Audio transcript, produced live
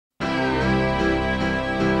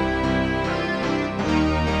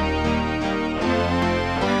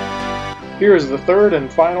Here is the third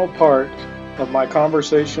and final part of my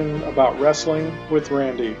conversation about wrestling with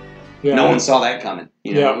Randy. No one saw that coming.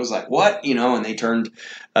 Yeah. It was like, what? And they turned,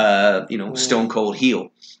 Stone Cold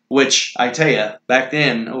heel. Which, I tell you, back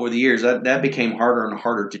then, over the years, that became harder and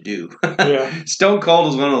harder to do. Yeah. Stone Cold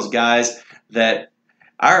was one of those guys that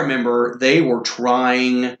I remember they were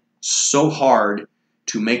trying so hard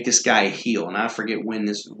to make this guy a heel. And I forget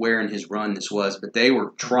where in his run this was, but they were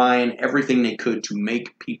trying everything they could to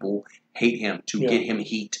make people hate him, to get him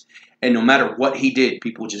heat. And no matter what he did,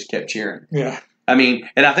 people just kept cheering. Yeah. I mean,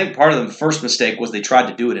 and I think part of the first mistake was they tried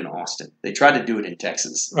to do it in Austin. They tried to do it in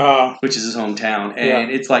Texas, which is his hometown,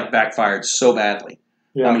 and it's like backfired so badly.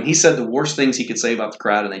 Yeah. I mean, he said the worst things he could say about the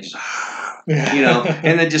crowd, and they just,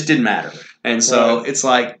 and it just didn't matter. And so it's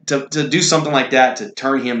like to do something like that, to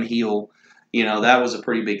turn him heel, that was a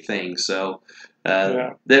pretty big thing. So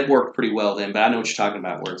that worked pretty well then. But I know what you're talking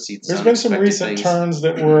about. There's been some recent turns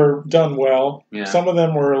that were done well. Yeah. Some of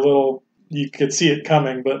them were a little. You could see it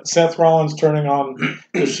coming, but Seth Rollins turning on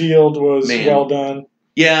the Shield was well done.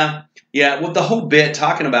 Yeah. Well, the whole bit,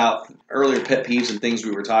 talking about earlier pet peeves and things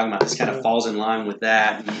we were talking about, this kind of falls in line with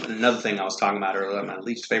that. And another thing I was talking about earlier, my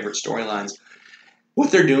least favorite storylines,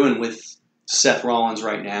 what they're doing with Seth Rollins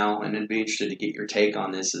right now, and I'd be interested to get your take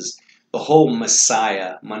on this, is the whole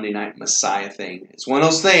Monday Night Messiah thing. It's one of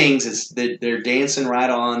those things, it's that they're dancing right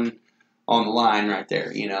on the line right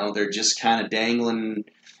there. They're just kind of dangling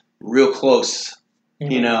real close,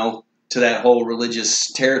 to that whole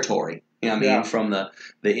religious territory. From the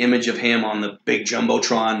image of him on the big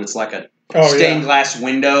jumbotron, it's like a stained glass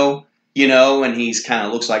window, and he's kind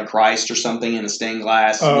of looks like Christ or something in a stained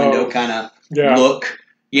glass window kind of look.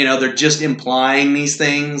 They're just implying these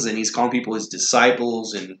things, and he's calling people his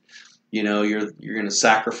disciples, and you're going to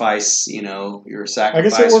sacrifice. You're a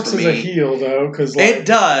sacrifice. I guess it works for as me. a heel though, because it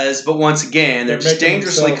does. But once again, they're just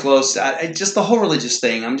dangerously close. Just the whole religious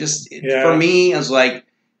thing. For me, I was like,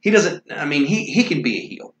 he doesn't. I mean, he can be a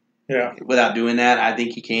heel. Yeah. Without doing that, I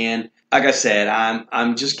think he can. Like I said,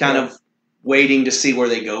 I'm just kind of waiting to see where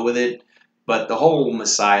they go with it. But the whole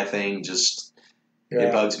Messiah thing just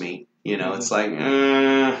it bugs me. It's like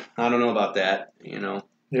I don't know about that.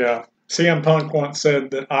 Yeah. CM Punk once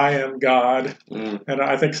said that I am God, and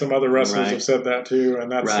I think some other wrestlers have said that too,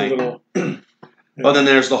 and that's a little... Well, then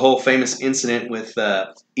there's the whole famous incident with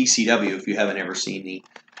ECW, if you haven't ever seen the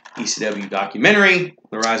ECW documentary,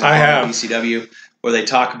 The Rise and Fall of ECW, where they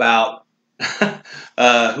talk about...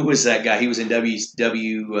 who was that guy? He was in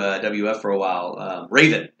WWF for a while.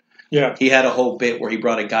 Raven. Yeah. He had a whole bit where he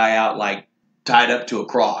brought a guy out, like, tied up to a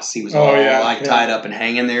cross. He was tied up and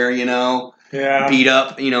hanging there, beat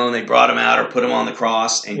up, and they brought him out or put him on the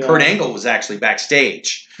cross. And Kurt Angle was actually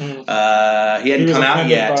backstage. He hadn't come out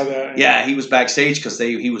yet. He was backstage because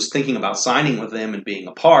he was thinking about signing with them and being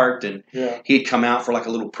a part. And he had come out for like a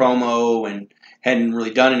little promo and hadn't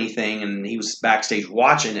really done anything. And he was backstage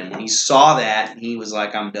watching. And when he saw that, he was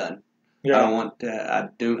like, "I'm done. I don't want. I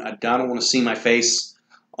don't want to see my face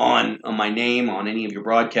on my name on any of your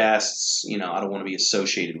broadcasts. I don't want to be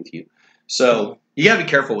associated with you." So you got to be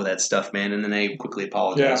careful with that stuff, man. And then they quickly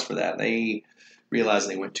apologize for that. They realized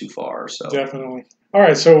they went too far. So definitely. All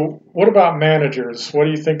right. So what about managers? What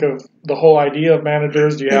do you think of the whole idea of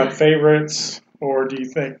managers? Do you have favorites, or do you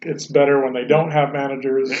think it's better when they don't have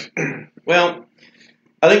managers? Well,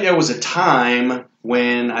 I think there was a time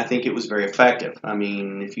when I think it was very effective. I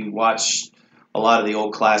mean, if you watch a lot of the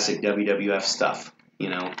old classic WWF stuff,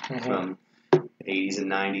 from 80s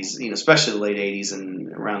and 90s, especially the late 80s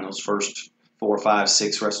and around those first 4, 5,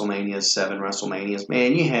 6 WrestleManias, 7 WrestleManias,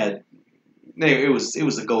 man, you had it was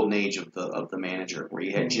the golden age of the manager, where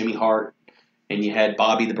you had Jimmy Hart and you had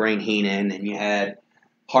Bobby the Brain Heenan and you had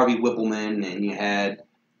Harvey Whippleman and you had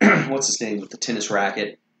what's his name with the tennis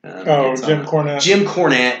racket? Jim Cornette. Jim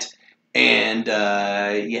Cornette, and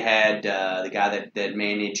you had the guy that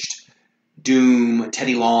managed Doom,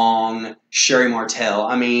 Teddy Long, Sherry Martel.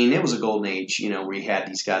 I mean, it was a golden age, where you had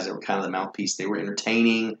these guys that were kind of the mouthpiece. They were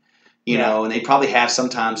entertaining, and they probably have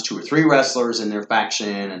sometimes 2 or 3 wrestlers in their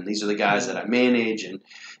faction, and these are the guys that I manage, and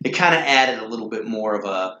it kind of added a little bit more of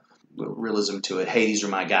a realism to it. Hey, these are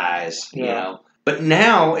my guys, But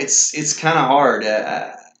now it's kind of hard.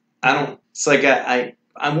 I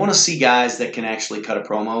want to see guys that can actually cut a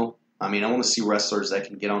promo. I mean, I want to see wrestlers that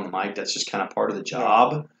can get on the mic. That's just kind of part of the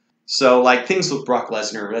job. So, like things with Brock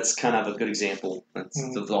Lesnar, that's kind of a good example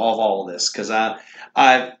of all of this, because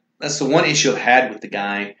that's the one issue I've had with the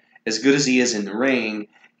guy. As good as he is in the ring,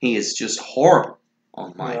 he is just horrible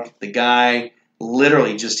on mic. Yeah. The guy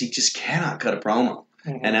literally he just cannot cut a promo,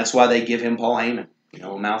 and that's why they give him Paul Heyman,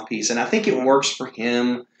 a mouthpiece. And I think it works for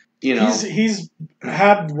him you know, he's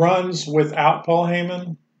had runs without Paul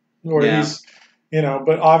Heyman, where he's, you know,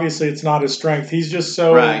 but obviously it's not his strength. He's just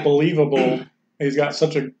so believable. He's got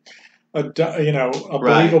such a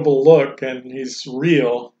believable look, and he's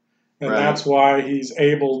real, and that's why he's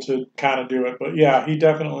able to kind of do it. But yeah, he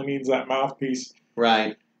definitely needs that mouthpiece.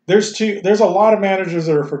 Right. There's a lot of managers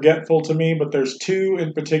that are forgetful to me, but there's two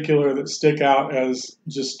in particular that stick out as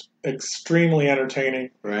just extremely entertaining.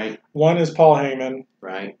 Right. One is Paul Heyman.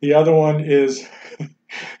 Right. The other one is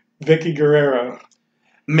Vicky Guerrero.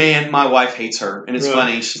 Man, my wife hates her, and it's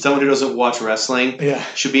funny. She's someone who doesn't watch wrestling. Yeah.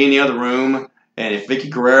 She'll be in the other room, and if Vicky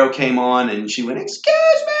Guerrero came on and she went,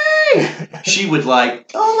 "Excuse me," she would like,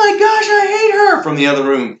 "Oh my gosh, I hate her," from the other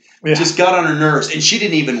room. Yeah. Just got on her nerves, and she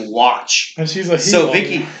didn't even watch. And she's a heel. So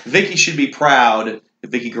Vicky should be proud if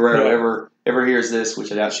Vicky Guerrero ever hears this,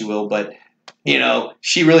 which I doubt she will. But you know,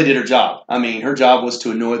 she really did her job. I mean, her job was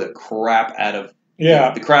to annoy the crap out of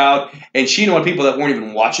the crowd, and she annoyed people that weren't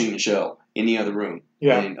even watching the show in the other room.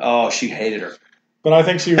 Yeah. And, oh, she hated her. But I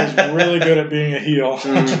think she was really good at being a heel.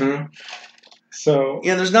 Mm-hmm. So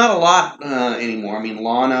there's not a lot anymore. I mean,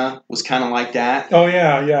 Lana was kind of like that. Oh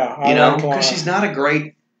yeah. You know, because she's not a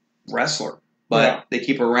great wrestler, but they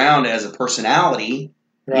keep her around as a personality.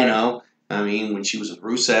 Right. You know, I mean, when she was with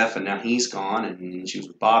Rusev and now he's gone, and she was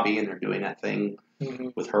with Bobby, and they're doing that thing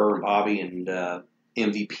with her and Bobby and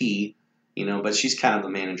MVP. You know, but she's kind of the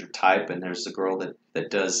manager type, and there's the girl that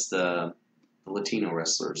does the Latino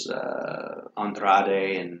wrestlers,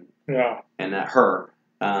 Andrade and her.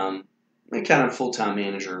 They kind of full-time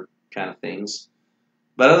manager kind of things.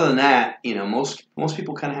 But other than that, you know, most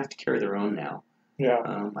people kind of have to carry their own now.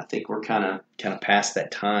 Yeah. I think we're kind of past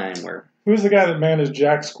that time where. Who's the guy that managed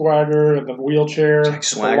Jack Swagger in the wheelchair? Jack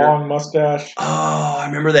Swagger. The long mustache. Oh, I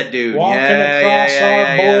remember that dude. Walking across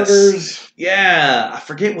our borders. Yes. Yeah, I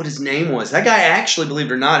forget what his name was. That guy actually, believe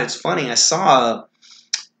it or not, it's funny. I saw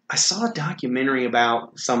a documentary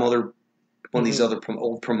about some other one of these other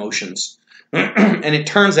old promotions. And it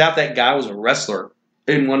turns out that guy was a wrestler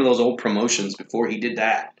in one of those old promotions before he did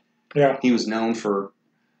that. Yeah. He was known for,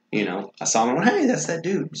 you know, I saw him and went, hey, that's that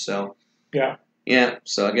dude. So, yeah. Yeah,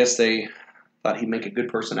 so I guess they thought he'd make a good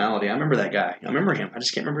personality. I remember that guy. I remember him. I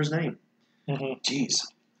just can't remember his name. Mm-hmm. Jeez.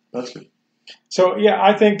 That's good. So, yeah,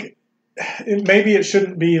 I think maybe it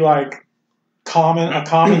shouldn't be like a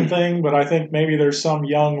common thing, but I think maybe there's some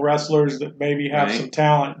young wrestlers that maybe have some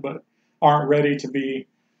talent but aren't ready to be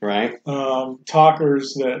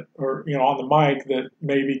talkers that, or you know, on the mic that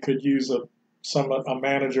maybe could use a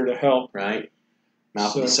manager to help. Right.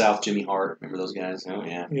 Mouth of the South, Jimmy Hart. Remember those guys? Oh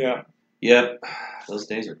yeah. Yeah. Yep. Those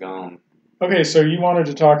days are gone. Okay, so you wanted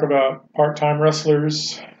to talk about part-time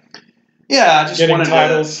wrestlers. Yeah, I just wanted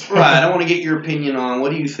titles. I want to get your opinion on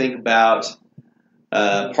what do you think about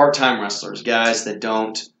part-time wrestlers, guys that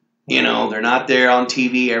don't, you know, they're not there on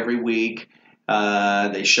TV every week.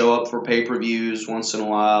 They show up for pay-per-views once in a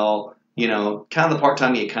while. You know, kind of the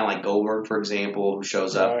part-time you get, kind of like Goldberg, for example, who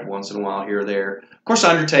shows up once in a while here or there. Of course,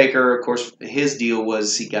 Undertaker, of course, his deal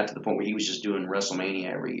was he got to the point where he was just doing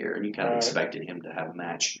WrestleMania every year, and you kind of expected him to have a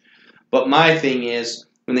match. But my thing is,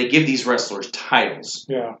 when they give these wrestlers titles,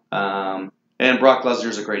 and Brock Lesnar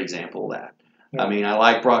is a great example of that. Yeah. I mean, I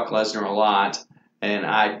like Brock Lesnar a lot, and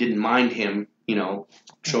I didn't mind him, you know,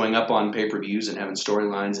 showing up on pay-per-views and having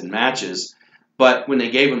storylines and matches. But when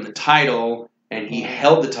they gave him the title, and he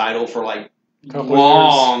held the title for like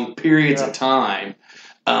long periods of time,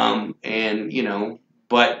 and you know,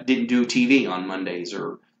 but didn't do TV on Mondays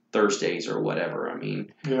or Thursdays or whatever. I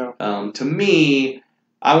mean, to me,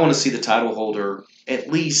 I want to see the title holder at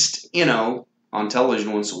least, you know, on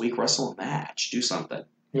television once a week wrestle a match, do something.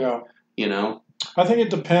 Yeah, you know, I think it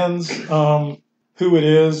depends who it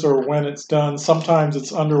is or when it's done. Sometimes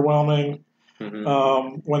it's underwhelming.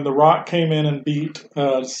 Mm-hmm. When The Rock came in and beat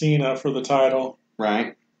Cena for the title,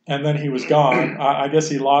 and then he was gone. I guess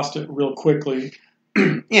he lost it real quickly.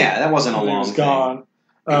 Yeah, that wasn't a long. He was gone.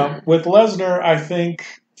 With Lesnar, I think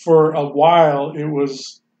for a while it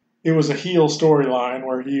was a heel storyline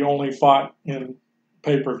where he only fought in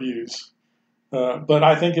pay-per-views, but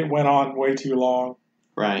I think it went on way too long.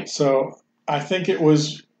 Right. So I think it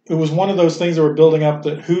was one of those things that were building up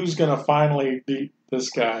that who's going to finally beat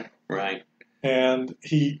this guy. Right. And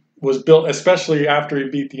he was built, especially after he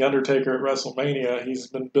beat The Undertaker at WrestleMania, he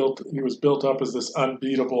was built up as this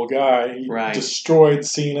unbeatable guy. He destroyed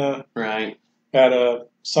Cena at a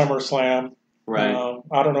SummerSlam. Right.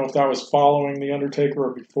 I don't know if that was following The Undertaker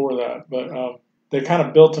or before that, but they kind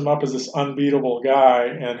of built him up as this unbeatable guy,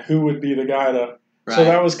 and who would be the guy to... Right. So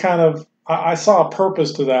that was kind of... I saw a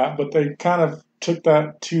purpose to that, but they kind of took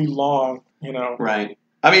that too long, you know. Right.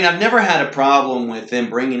 I mean, I've never had a problem with them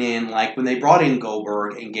bringing in, like when they brought in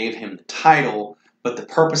Goldberg and gave him the title, but the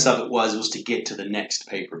purpose of it was to get to the next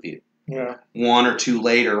pay-per-view. Yeah. 1 or 2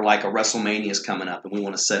 later, like a WrestleMania is coming up, and we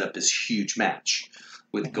want to set up this huge match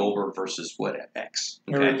with Goldberg versus X.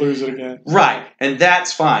 Okay? And lose it again. Right, and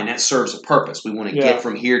that's fine. That serves a purpose. We want to get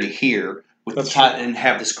from here to here with the title and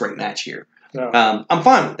have this great match here. Yeah. I'm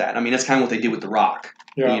fine with that. I mean, that's kind of what they did with The Rock.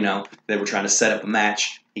 Yeah. You know, they were trying to set up a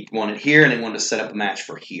match. He wanted here, and they wanted to set up a match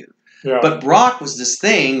for here. Yeah. But Brock was this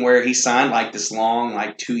thing where he signed like this long,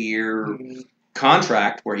 like 2-year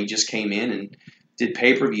contract where he just came in and did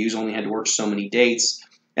pay-per-views, only had to work so many dates.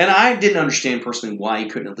 And I didn't understand personally why he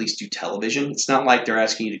couldn't at least do television. It's not like they're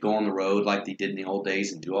asking you to go on the road like they did in the old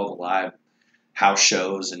days and do all the live house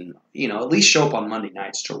shows and, you know, at least show up on Monday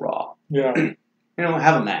nights to Raw. Yeah. You know,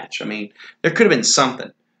 have a match. I mean, there could have been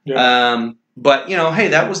something. Yeah. But, you know, hey,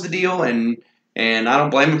 that was the deal, and I don't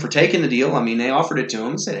blame him for taking the deal. I mean, they offered it to him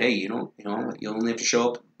and said, hey, you only have to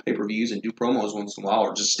show up at pay-per-views and do promos once in a while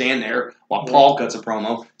or just stand there while Paul cuts a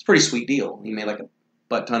promo. It's a pretty sweet deal. He made like a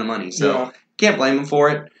butt ton of money. So can't blame him for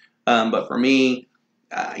it. But for me,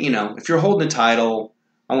 you know, if you're holding a title,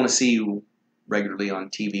 I want to see you regularly on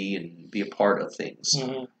TV and be a part of things.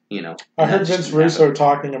 Mm-hmm. You know, I heard Vince Russo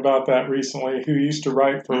talking about that recently, who used to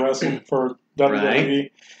write for wrestling for WWE,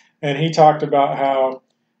 right. And he talked about how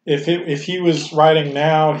if he was writing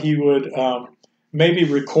now, he would maybe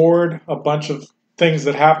record a bunch of things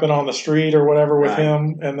that happen on the street or whatever with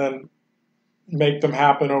him, and then make them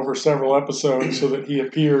happen over several episodes so that he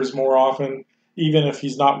appears more often, even if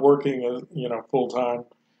he's not working, full time.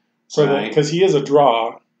 So that because he is a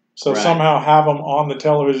draw, so somehow have him on the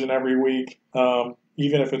television every week.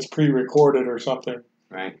 Even if it's pre-recorded or something.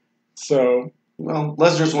 Right. So. Well,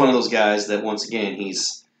 Lesnar's one of those guys that, once again,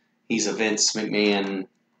 he's a Vince McMahon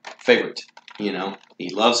favorite. You know, he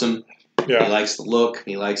loves him. Yeah. He likes the look.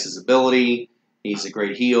 He likes his ability. He's a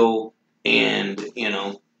great heel. And, you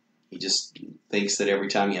know, he just thinks that every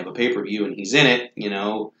time you have a pay-per-view and he's in it, you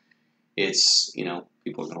know, it's, you know,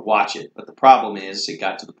 people are going to watch it. But the problem is it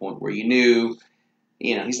got to the point where you knew,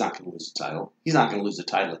 you know, he's not going to lose the title. He's not going to lose the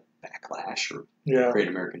title at Backlash or Great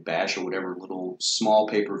American Bash or whatever little small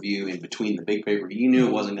pay-per-view in between the big pay-per-view. You knew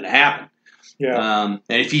it wasn't going to happen. Yeah.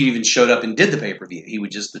 And if he even showed up and did the pay-per-view, he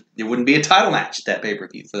would there wouldn't be a title match at that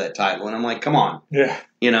pay-per-view for that title. And I'm like, come on. Yeah.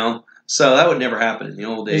 You know? So that would never happen in the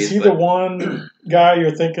old days. Is he the one guy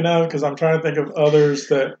you're thinking of? Because I'm trying to think of others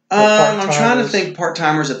that I'm trying to think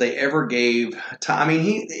part-timers that they ever gave time. I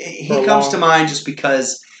mean, he comes to mind just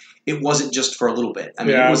because it wasn't just for a little bit. I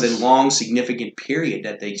mean, it was a long, significant period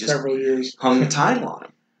that they just several years hung the title on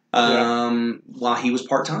him while he was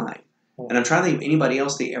part-time. And I'm trying to think of anybody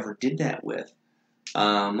else they ever did that with.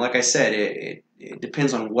 Like I said, it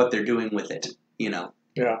depends on what they're doing with it, you know.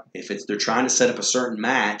 Yeah. If they're trying to set up a certain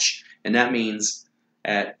match, and that means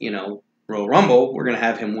at, you know, Royal Rumble, we're going to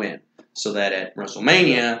have him win. So that at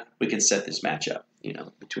WrestleMania, we can set this match up, you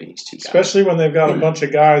know, between these two guys. Especially when they've got a bunch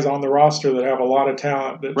of guys on the roster that have a lot of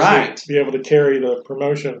talent that should be able to carry the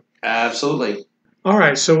promotion. Absolutely. All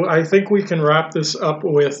right, so I think we can wrap this up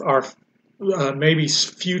with our maybe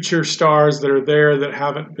future stars that are there that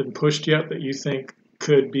haven't been pushed yet that you think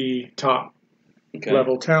could be top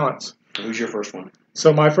level talents. Who's your first one?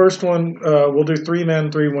 So my first one, we'll do 3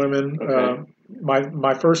 men, 3 women. Okay.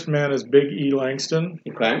 My first man is Big E Langston.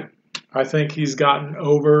 Okay. I think he's gotten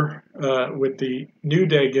over with the New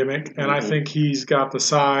Day gimmick, and I think he's got the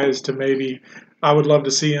size to maybe. I would love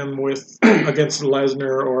to see him against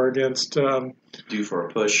Lesnar or against due for a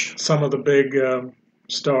push. Some of the big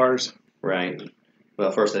stars. Right.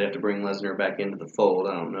 Well, first they'd have to bring Lesnar back into the fold.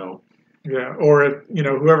 I don't know. Yeah, or if,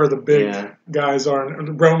 whoever the big guys are,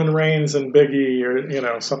 Roman Reigns and Big E, or something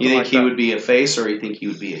like that. You think he would be a face, or you think he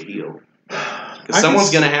would be a heel? Because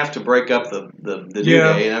someone's going to have to break up the New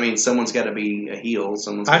Day. I mean, someone's got to be a heel.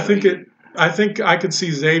 I think I could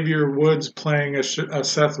see Xavier Woods playing a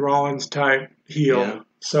Seth Rollins type heel. Yeah.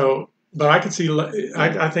 So, but I could see.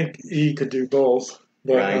 I think he could do both.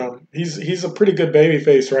 But he's a pretty good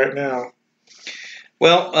babyface right now.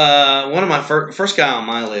 Well, one of my first guy on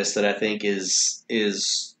my list that I think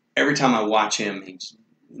is every time I watch him, he's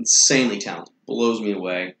insanely talented, blows me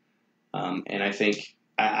away, and I think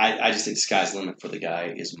I just think the sky's the limit for the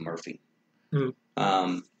guy is Murphy.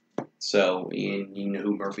 So you know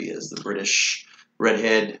who Murphy is, the British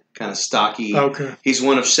redhead, kind of stocky. Okay. He's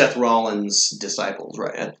one of Seth Rollins' disciples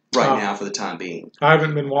right now for the time being. I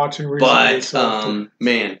haven't been watching recently. But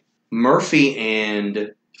man, Murphy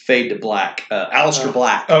and Fade to Black. Aleister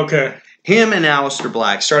Black. Okay. Him and Aleister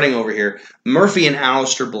Black, starting over here, Murphy and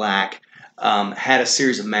Aleister Black had a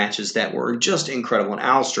series of matches that were just incredible. And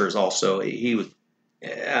Aleister is also, he was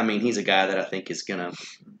I mean, he's a guy that I think is going to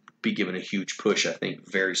be given a huge push, I think,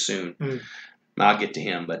 very soon. I'll get to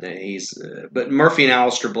him, but but Murphy and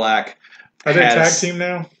Aleister Black. Are they a tag team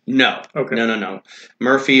now? No. Okay. No.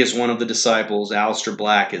 Murphy is one of the disciples. Aleister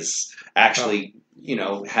Black is actually,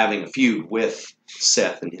 having a feud with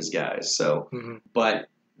Seth and his guys. So, but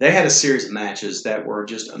they had a series of matches that were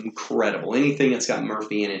just incredible. Anything that's got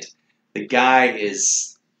Murphy in it, the guy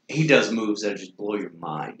he does moves that just blow your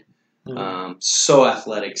mind. So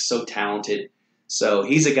athletic, so talented. So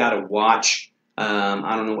he's a guy to watch.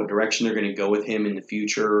 I don't know what direction they're going to go with him in the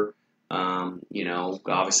future.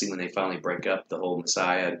 Obviously when they finally break up the whole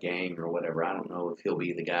Messiah gang or whatever, I don't know if he'll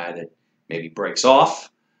be the guy that maybe breaks off.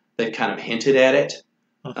 They kind of hinted at it.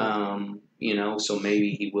 So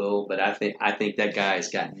maybe he will, but I think that guy's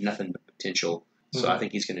got nothing but potential. So I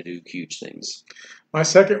think he's going to do huge things. My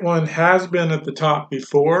second one has been at the top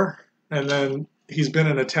before, and then he's been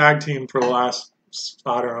in a tag team for the last,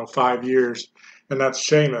 5 years, and that's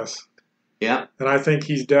Sheamus. Yeah. And I think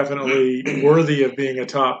he's definitely worthy of being a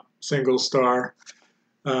top single star.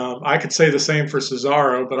 I could say the same for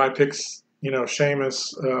Cesaro, but I picked,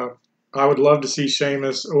 Sheamus. I would love to see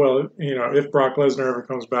Sheamus. Well, if Brock Lesnar ever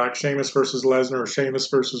comes back, Sheamus versus Lesnar, or Sheamus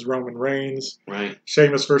versus Roman Reigns, right?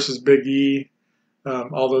 Sheamus versus Big E.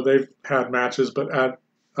 Although they've had matches, but at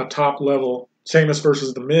a top level, Sheamus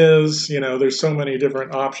versus The Miz. There's so many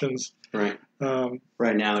different options. Right.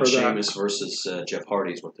 Right now, it's Sheamus versus Jeff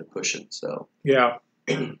Hardy is what they're pushing. So yeah.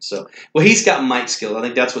 Well, he's got mic skill. I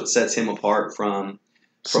think that's what sets him apart from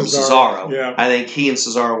Cesaro. Yeah. I think he and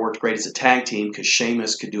Cesaro worked great as a tag team because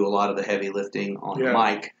Sheamus could do a lot of the heavy lifting on the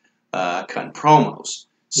mic, cutting promos.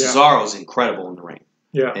 Cesaro's incredible in the ring.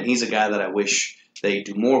 Yeah. And he's a guy that I wish they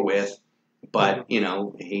do more with. But,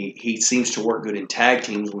 he seems to work good in tag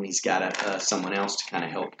teams when he's got someone else to kind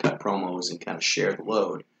of help cut promos and kind of share the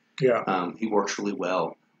load. Yeah. He works really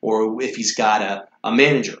well. Or if he's got a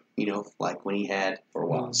manager, like when he had for a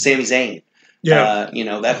while, Sami Zayn. Yeah.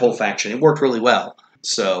 That whole faction. It worked really well.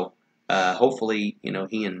 So hopefully,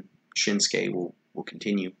 he and Shinsuke will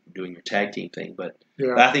continue doing your tag team thing. But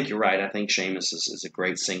I think you're right. I think Sheamus is a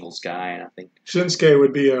great singles guy. And I think Shinsuke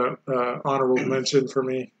would be a honorable mention for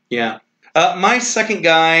me. Yeah. My second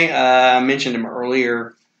guy, I mentioned him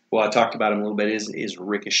earlier. Well, I talked about him a little bit. Is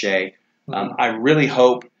Ricochet. I really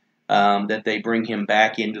hope that they bring him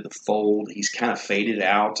back into the fold. He's kind of faded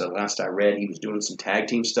out. Last I read, he was doing some tag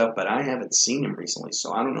team stuff, but I haven't seen him recently,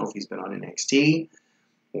 so I don't know if he's been on NXT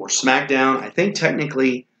or SmackDown. I think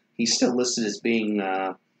technically he's still listed as being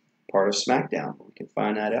part of SmackDown. We can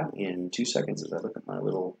find that out in 2 seconds as I look at my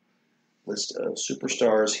little list of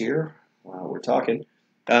superstars here while we're talking.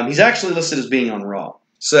 He's actually listed as being on Raw.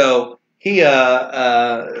 So he,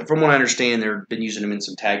 from what I understand, they've been using him in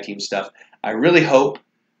some tag team stuff. I really hope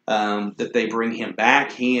that they bring him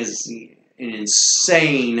back. He is an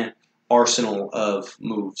insane arsenal of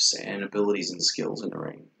moves and abilities and skills in the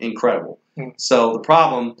ring. Incredible. So the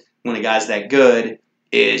problem when a guy's that good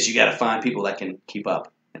is you got to find people that can keep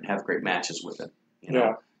up and have great matches with him.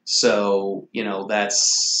 Yeah. So,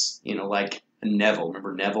 that's, like Neville.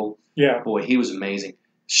 Remember Neville? Yeah. Boy, he was amazing.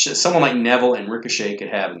 Someone like Neville and Ricochet could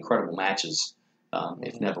have incredible matches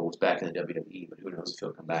if Neville was back in the WWE, but who knows if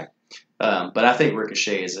he'll come back. But I think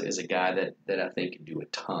Ricochet is a guy that I think can do a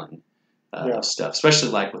ton of stuff,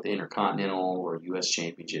 especially like with the Intercontinental or U.S.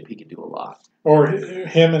 Championship. He could do a lot. Or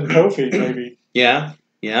him and Kofi, maybe. Yeah,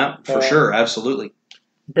 for sure. Absolutely.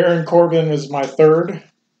 Baron Corbin is my third,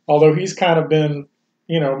 although he's kind of been,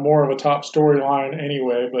 more of a top storyline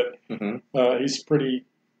anyway, but he's pretty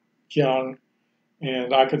young.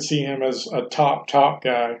 And I could see him as a top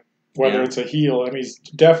guy, whether it's a heel. I mean, he's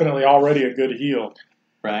definitely already a good heel.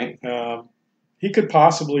 Right. He could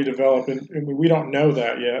possibly develop, and we don't know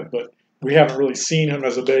that yet, but we haven't really seen him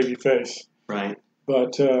as a baby face. Right.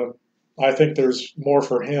 But I think there's more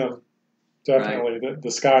for him. Definitely. Right.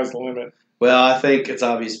 The sky's the limit. Well, I think it's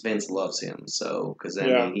obvious Vince loves him. So, because I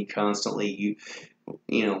mean, he constantly,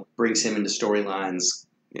 brings him into storylines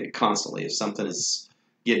constantly. If something is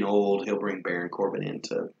getting old, he'll bring Baron Corbin in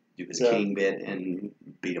to do his king bit and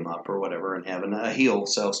beat him up or whatever, and have a heel.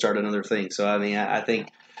 So start another thing. So I mean, I think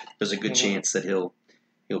there's a good chance that he'll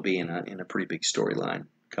be in a pretty big storyline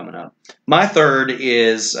coming up. My third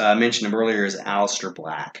is I mentioned him earlier is Aleister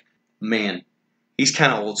Black. Man, he's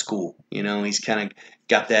kind of old school. He's kind of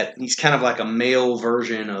got that. He's kind of like a male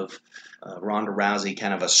version of Ronda Rousey,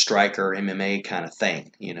 kind of a striker MMA kind of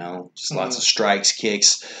thing. Just lots of strikes,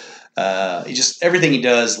 kicks. Everything he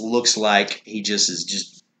does looks like he just is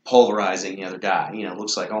just pulverizing the other guy.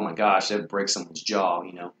 Looks like, oh my gosh, that breaks someone's jaw.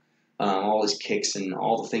 All his kicks and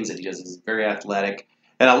all the things that he does is very athletic.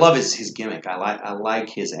 And I love his gimmick. I like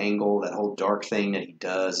his angle. That whole dark thing that he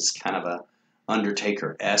does is kind of a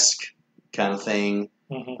Undertaker-esque kind of thing.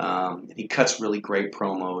 He cuts really great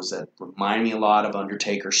promos that remind me a lot of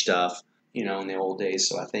Undertaker stuff, in the old days.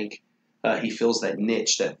 So I think he fills that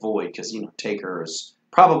niche, that void, because Taker is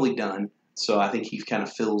probably done. So I think he kind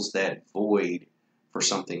of fills that void for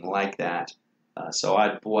something like that. So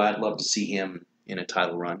I'd love to see him in a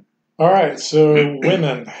title run. All right, so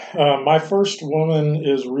women. My first woman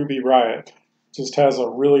is Ruby Riott. Just has a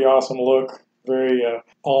really awesome look, very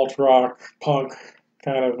alt-rock, punk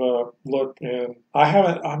kind of look. And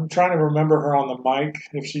I'm trying to remember her on the mic.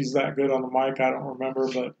 If she's that good on the mic, I don't remember.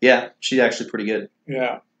 But yeah, she's actually pretty good.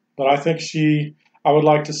 Yeah, but I think I would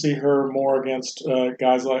like to see her more against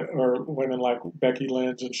guys or women like Becky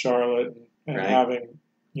Lynch and Charlotte and having,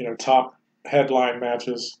 top headline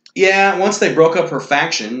matches. Yeah, once they broke up her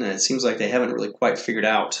faction, it seems like they haven't really quite figured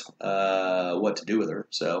out what to do with her.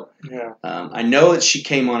 So yeah, I know that she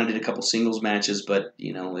came on and did a couple singles matches, but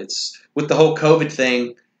it's with the whole COVID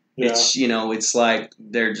thing. Yeah. It's like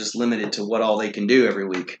they're just limited to what all they can do every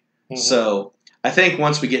week. Mm-hmm. So I think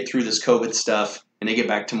once we get through this COVID stuff and they get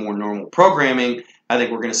back to more normal programming, I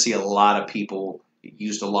think we're going to see a lot of people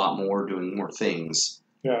used a lot more, doing more things.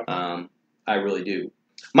 Yeah, I really do.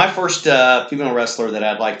 My first female wrestler that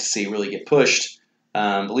I'd like to see really get pushed,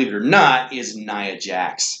 believe it or not, is Nia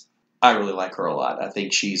Jax. I really like her a lot. I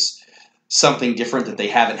think she's something different that they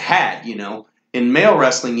haven't had, In male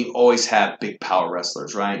wrestling, you always have big power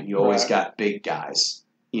wrestlers, right? You always got big guys.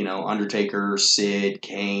 Undertaker, Sid,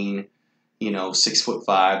 Kane,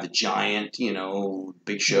 6'5", the Giant,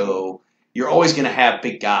 Big Show. You're always going to have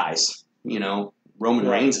big guys, Roman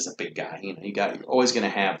Reigns is a big guy. You're always going to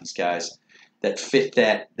have these guys that fit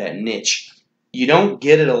that niche. You don't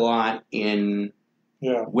get it a lot in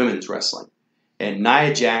women's wrestling. And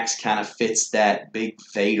Nia Jax kind of fits that big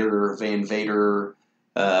Van Vader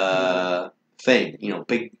thing.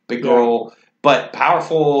 Big girl, but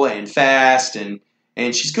powerful and fast, and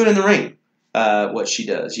she's good in the ring, what she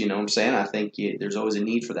does. You know what I'm saying? I think there's always a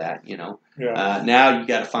need for that, Now you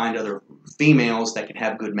got to find other females that can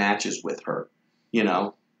have good matches with her, She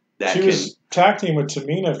was tag team with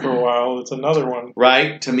Tamina for a while. It's another one.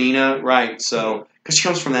 Right, Tamina, right. So, because she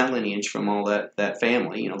comes from that lineage, from all that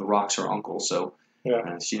family. The Rock's her uncle, so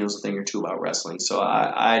she knows a thing or two about wrestling. So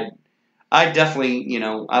I definitely,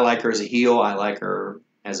 I like her as a heel. I like her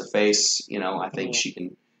as a face. I think she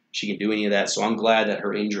can do any of that. So I'm glad that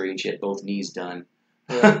her injury, and she had both knees done,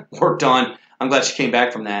 worked on. I'm glad she came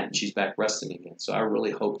back from that and she's back wrestling again. So I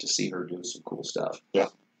really hope to see her doing some cool stuff. Yeah.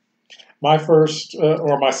 My first,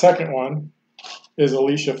 or my second one, is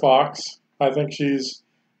Alicia Fox. I think she's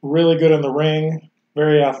really good in the ring,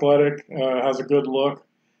 very athletic, has a good look.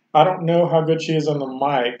 I don't know how good she is on the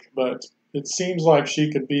mic, but it seems like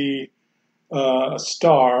she could be a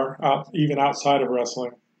star, even outside of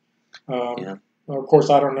wrestling. Of course,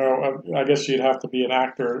 I don't know. I guess she'd have to be an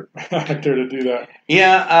actor to do that.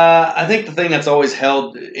 Yeah, I think the thing that's always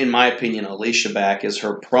held, in my opinion, Alicia back is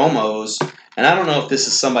her promos. And I don't know if this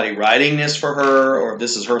is somebody writing this for her or if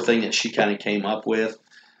this is her thing that she kind of came up with.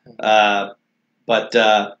 But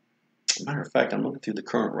matter of fact, I'm looking through the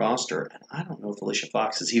current roster, and I don't know if Alicia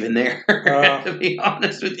Fox is even there. To be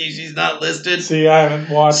honest with you, she's not listed. See, I haven't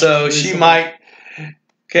watched. So she might.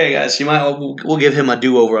 Okay, guys, she might. We'll give him a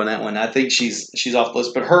do-over on that one. I think she's off the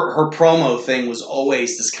list, but her promo thing was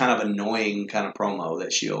always this kind of annoying kind of promo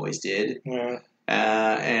that she always did. Yeah.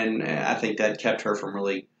 And I think that kept her from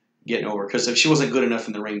really getting over, because if she wasn't good enough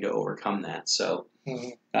in the ring to overcome that. So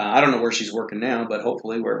I don't know where she's working now, but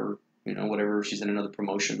hopefully wherever, whatever, she's in another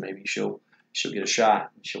promotion, maybe she'll get a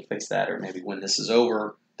shot. She'll fix that, or maybe when this is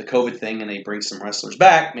over, the COVID thing, and they bring some wrestlers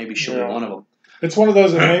back, maybe she'll be one of them. It's one of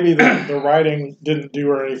those that maybe the writing didn't do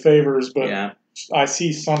her any favors, but I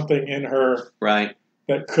see something in her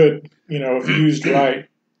that could, if used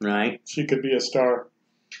right, she could be a star.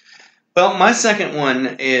 Well, my second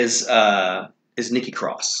one is Nikki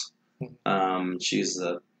Cross. She's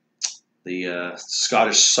the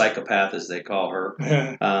Scottish psychopath, as they call her.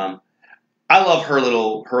 I love her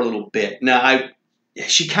little bit. Now,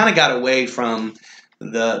 she kind of got away from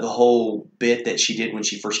the whole bit that she did when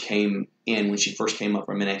she first came up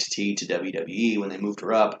from NXT to WWE when they moved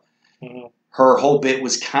her up. Her whole bit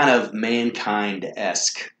was kind of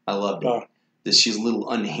Mankind-esque. I loved it. That she's a little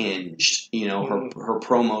unhinged. Her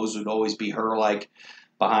promos would always be her like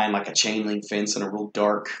behind like a chain link fence in a real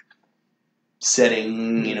dark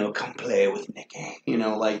setting, come play with Nikki.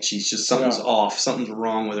 Like she's just, something's off, something's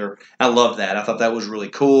wrong with her. I love that. I thought that was really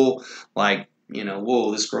cool. Like,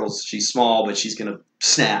 whoa, this girl's, she's small, but she's going to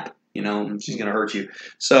snap, you know, and she's going to hurt you.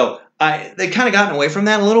 So they kind of gotten away from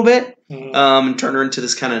that a little bit, and turned her into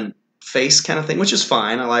this kind of face kind of thing, which is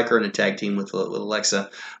fine. I like her in a tag team with Alexa,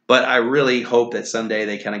 but I really hope that someday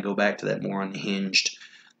they kind of go back to that more unhinged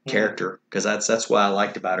character, because that's what I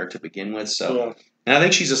liked about her to begin with. So, and I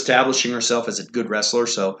think she's establishing herself as a good wrestler.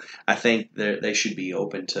 So I think they should be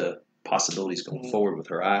open to possibilities going forward with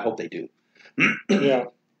her. I hope they do. Yeah.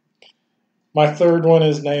 My third one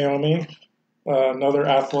is Naomi, another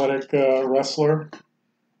athletic wrestler,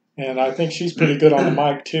 and I think she's pretty good on the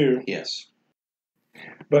mic too. Yes.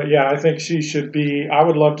 But yeah, I think she should be. I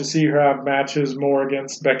would love to see her have matches more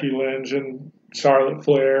against Becky Lynch and Charlotte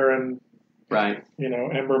Flair and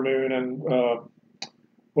Ember Moon and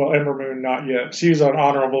Ember Moon not yet. She's an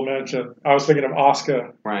honorable mention. I was thinking of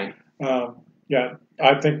Asuka. Right. Yeah,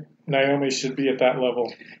 I think Naomi should be at that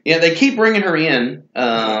level. Yeah, they keep bringing her in.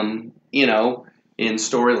 In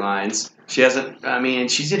storylines. She hasn't. I mean,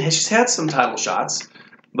 she's had some title shots,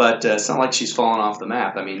 but it's not like she's fallen off the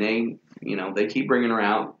map. I mean, they keep bringing her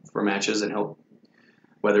out for matches and help,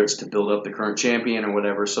 whether it's to build up the current champion or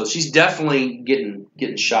whatever. So she's definitely getting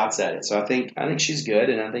shots at it. So I think she's good,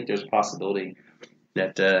 and I think there's a possibility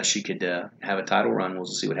that she could have a title run. We'll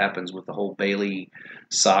see what happens with the whole Bayley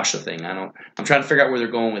Sasha thing. I'm trying to figure out where they're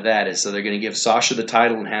going with that. So they're going to give Sasha the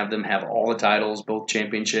title and have them have all the titles, both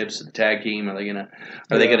championships, the tag team. Are they going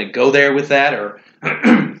to go there with that, or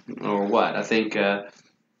or what? I think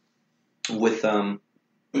with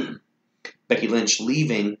Becky Lynch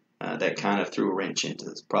leaving, that kind of threw a wrench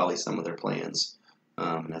into probably some of their plans.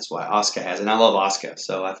 That's why Asuka has it. And I love Asuka,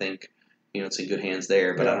 so I think it's in good hands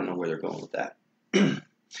there. But I don't know where they're going with that.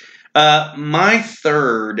 My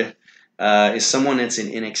third is someone that's in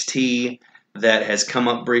NXT that has come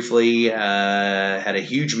up briefly, had a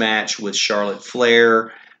huge match with Charlotte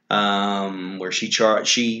Flair, where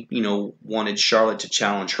she wanted Charlotte to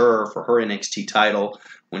challenge her for her NXT title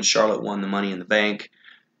when Charlotte won the Money in the Bank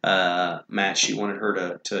match. She wanted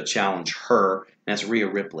her to challenge her, and that's Rhea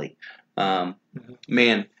Ripley.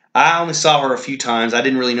 Man, I only saw her a few times. I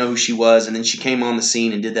didn't really know who she was, and then she came on the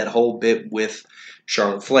scene and did that whole bit with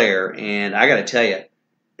Charlotte Flair, and I got to tell you,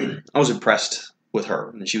 I was impressed with her.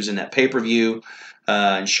 And she was in that pay-per-view,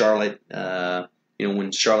 and Charlotte,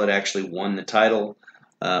 when Charlotte actually won the title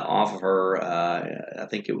off of her, I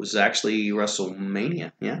think it was actually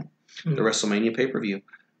WrestleMania, the WrestleMania pay-per-view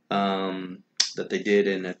that they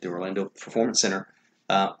did at the Orlando Performance Center.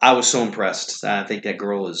 I was so impressed. I think that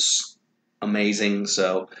girl is amazing,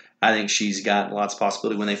 so I think she's got lots of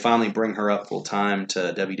possibility. When they finally bring her up full-time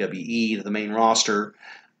to WWE, to the main roster,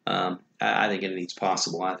 I think anything's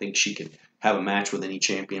possible. I think she could have a match with any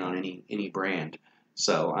champion on any brand.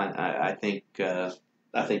 So I think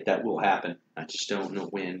that will happen. I just don't know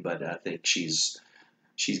when, but I think she's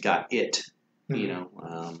got it.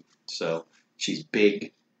 So she's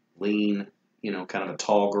big, lean, kind of a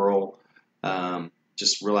tall girl,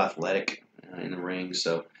 just real athletic in the ring.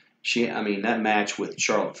 So that match with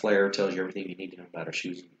Charlotte Flair tells you everything you need to know about her.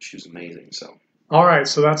 She was amazing. So. All right,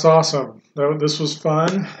 so that's awesome. This was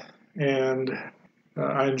fun, and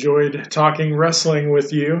I enjoyed talking wrestling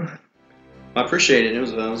with you. I appreciate it. It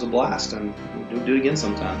was a blast, and we'll do it again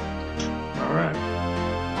sometime. All right.